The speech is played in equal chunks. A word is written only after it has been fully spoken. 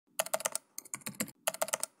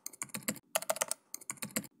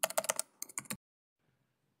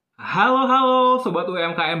Halo Sobat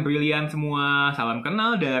UMKM Brilian semua. Salam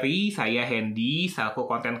kenal dari saya Hendy, selaku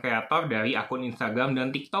konten kreator dari akun Instagram dan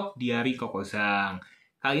TikTok dari Kokoh Zhang.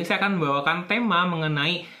 Kali ini saya akan membawakan tema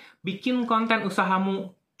mengenai bikin konten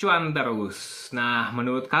usahamu cuan terus. Nah,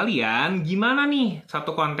 menurut kalian gimana nih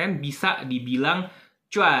satu konten bisa dibilang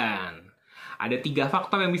cuan? Ada 3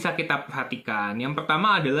 faktor yang bisa kita perhatikan. Yang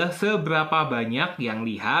pertama adalah seberapa banyak yang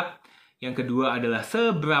lihat. Yang kedua adalah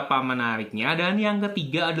seberapa menariknya, dan yang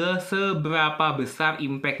ketiga adalah seberapa besar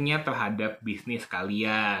impact-nya terhadap bisnis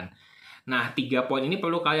kalian. Nah, 3 poin ini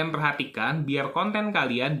perlu kalian perhatikan biar konten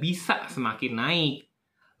kalian bisa semakin naik.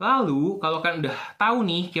 Lalu, kalau kalian udah tahu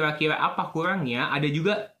nih kira-kira apa kurangnya, ada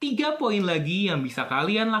juga 3 poin lagi yang bisa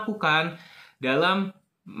kalian lakukan dalam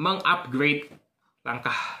mengupgrade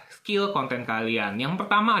langkah skill konten kalian. Yang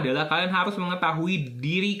pertama adalah kalian harus mengetahui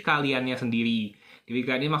diri kaliannya sendiri. Diri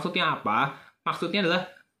kalian ini maksudnya apa? Maksudnya adalah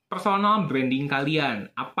personal branding kalian.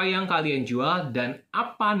 Apa yang kalian jual dan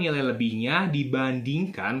apa nilai lebihnya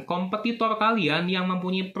dibandingkan kompetitor kalian yang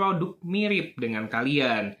mempunyai produk mirip dengan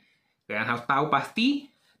kalian. Kalian harus tahu pasti,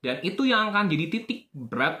 dan itu yang akan jadi titik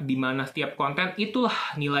berat di mana setiap konten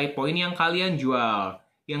itulah nilai poin yang kalian jual.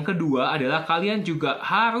 Yang kedua adalah kalian juga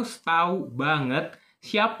harus tahu banget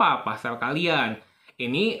siapa pasar kalian.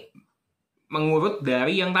 Ini mengurut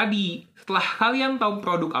dari yang tadi. Setelah kalian tahu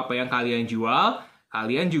produk apa yang kalian jual,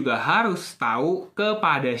 kalian juga harus tahu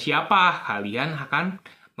kepada siapa kalian akan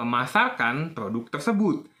memasarkan produk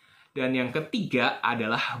tersebut. Dan yang ketiga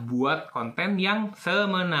adalah buat konten yang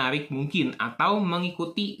semenarik mungkin atau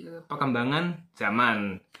mengikuti perkembangan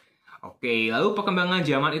zaman. Oke, lalu perkembangan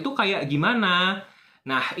zaman itu kayak gimana?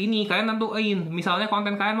 Nah, ini kalian tentuin. Misalnya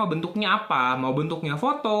konten kalian mau bentuknya apa? Mau bentuknya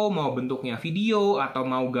foto, mau bentuknya video, atau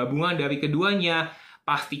mau gabungan dari keduanya.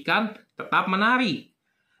 Pastikan tetap menarik.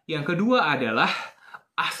 Yang kedua adalah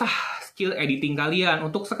asah skill editing kalian.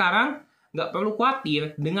 Untuk sekarang, nggak perlu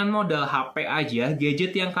khawatir. Dengan modal HP aja,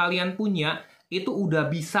 gadget yang kalian punya, itu udah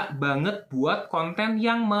bisa banget buat konten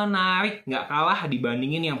yang menarik. Nggak kalah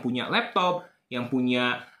dibandingin yang punya laptop, yang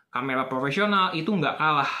punya kamera profesional, itu nggak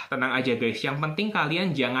kalah. Tenang aja guys, yang penting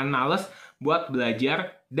kalian jangan males buat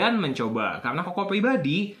belajar dan mencoba. Karena Koko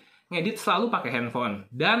pribadi ngedit selalu pakai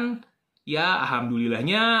handphone. Dan ya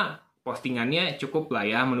alhamdulillahnya postingannya cukup lah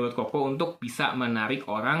ya menurut Koko untuk bisa menarik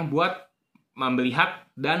orang buat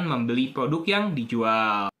melihat dan membeli produk yang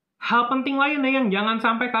dijual. Hal penting lainnya yang jangan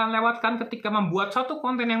sampai kalian lewatkan ketika membuat satu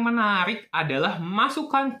konten yang menarik adalah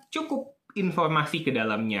masukkan cukup informasi ke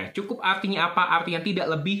dalamnya. Cukup artinya apa? Artinya tidak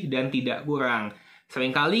lebih dan tidak kurang.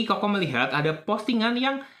 Seringkali Koko melihat ada postingan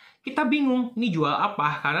yang kita bingung, ini jual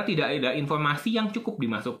apa? Karena tidak ada informasi yang cukup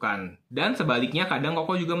dimasukkan. Dan sebaliknya, kadang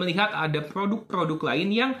Koko juga melihat ada produk-produk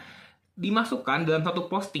lain yang dimasukkan dalam satu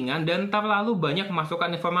postingan dan terlalu banyak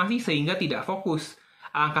memasukkan informasi sehingga tidak fokus.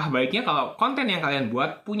 Alangkah baiknya kalau konten yang kalian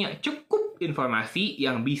buat punya cukup informasi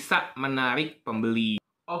yang bisa menarik pembeli.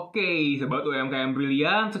 Oke, Sobat UMKM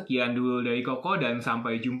Brilian, sekian dulu dari Koko dan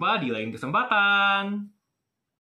sampai jumpa di lain kesempatan.